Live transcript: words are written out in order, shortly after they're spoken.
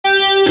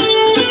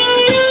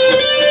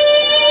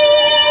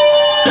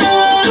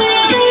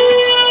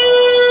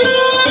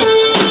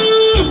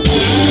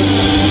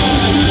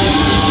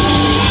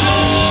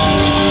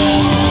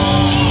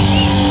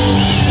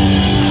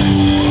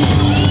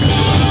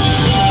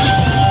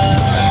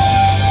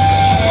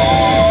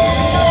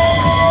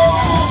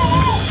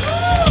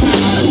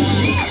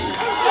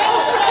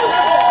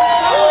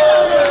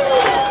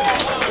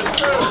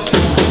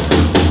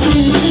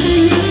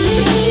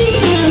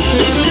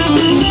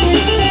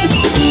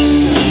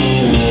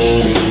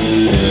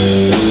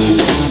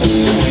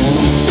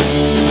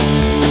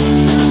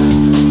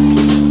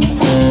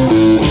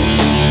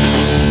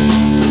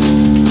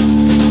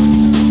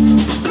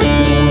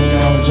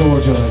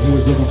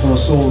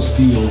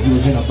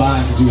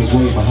was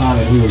way behind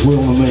it, who was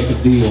willing to make a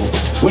deal.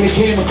 When he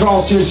came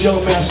across this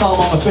young man, saw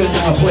him on the fiddle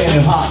now playing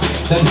it hot.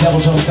 Then the devil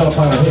jumped up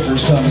on a hit or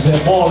something and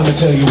said, boy, let me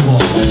tell you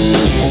what.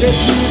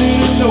 Guess you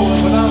didn't know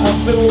it, but I'm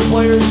a fiddle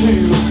player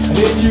too. And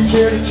if you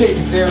care to take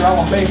it there,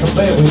 I'll make a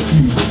bet with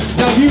you.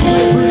 Now you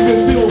play pretty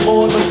good fiddle,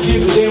 boy, but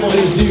give the devil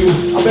his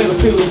due. I bet a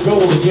fiddle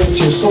gold against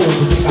your soul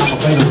to think I'm a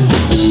better.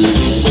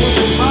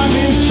 My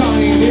name's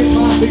Johnny and it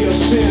might be a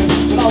sin,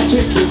 but I'll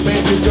take your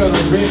man, you've got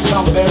a great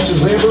time the best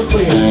has ever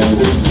been.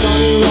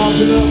 Johnny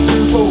rising up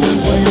through folk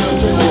and playing a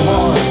fiddle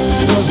hard.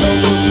 Cause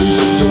that's what we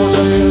in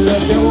Georgia and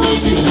that devil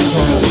feels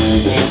hard.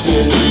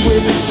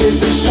 With the kid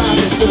beside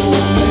it, fiddle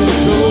and let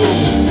it go.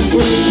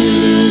 When you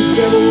lose,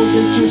 devil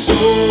gets your soul.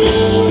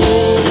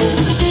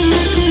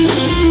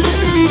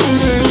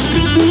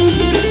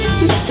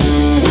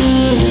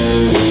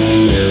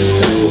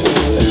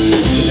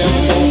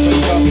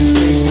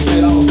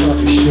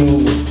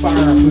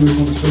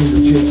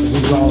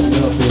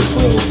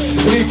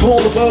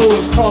 Pulled the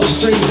bow across the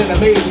streets and I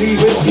made a knee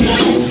little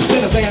hits.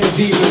 Then a band of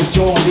divas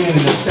joined in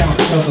and it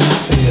sounded something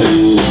like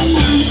this.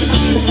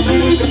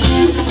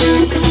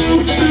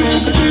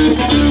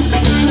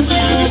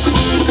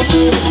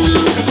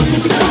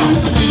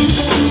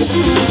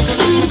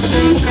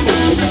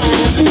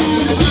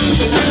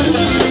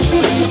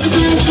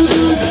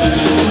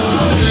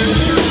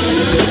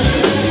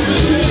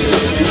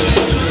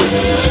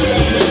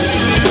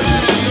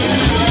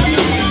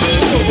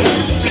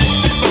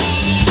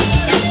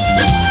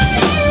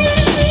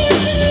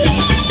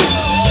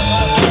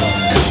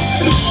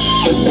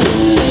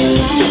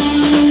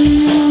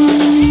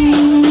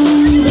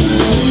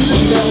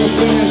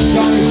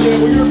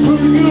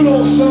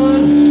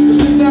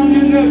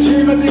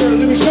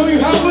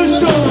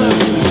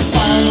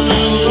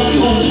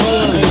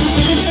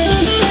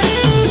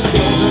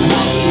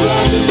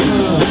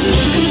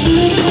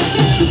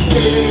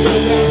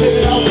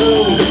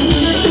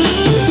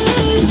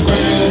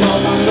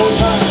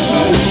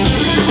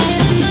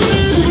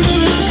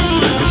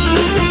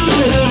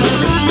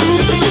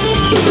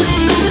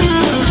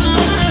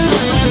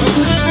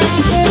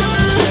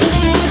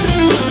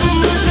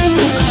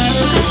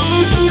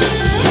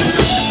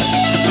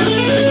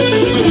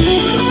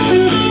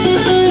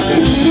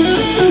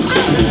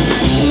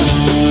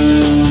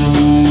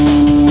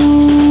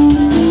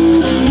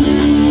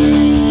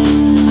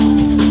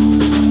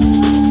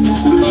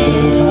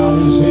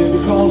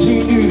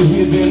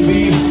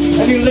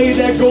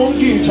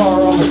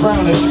 Guitar on the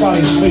ground at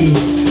Scotty's feet.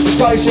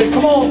 Scotty said,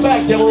 come on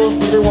back, devil,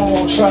 everyone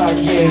won't try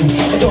again.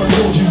 I don't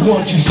told you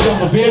once, you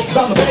son of a bitch, cause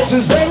I'm the best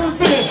as ever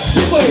been.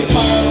 You play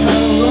fire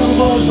around, run,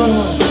 boys,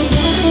 run.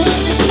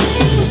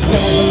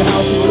 Devil's in the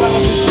house, he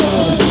lost his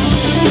son.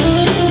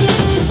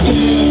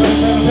 Sitting in the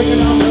background,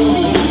 picking on the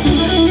road.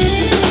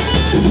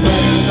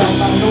 Playing out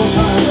by no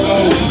time to go.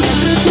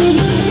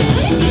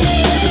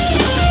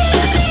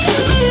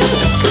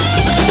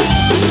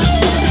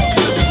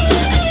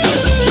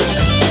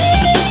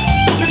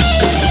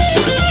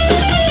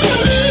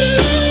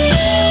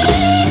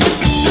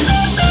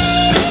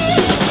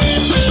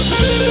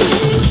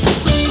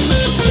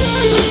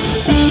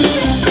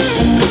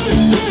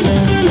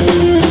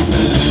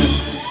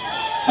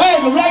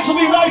 The REGS will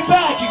be right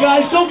back, you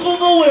guys. Don't go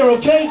nowhere,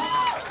 okay?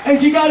 And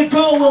if you gotta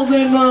go, well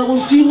then we'll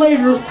see you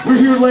later. We're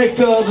here like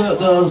when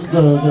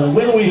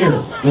are we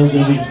here?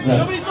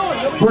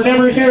 We're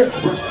never here.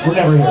 We're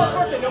never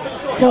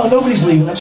here. No, nobody's leaving.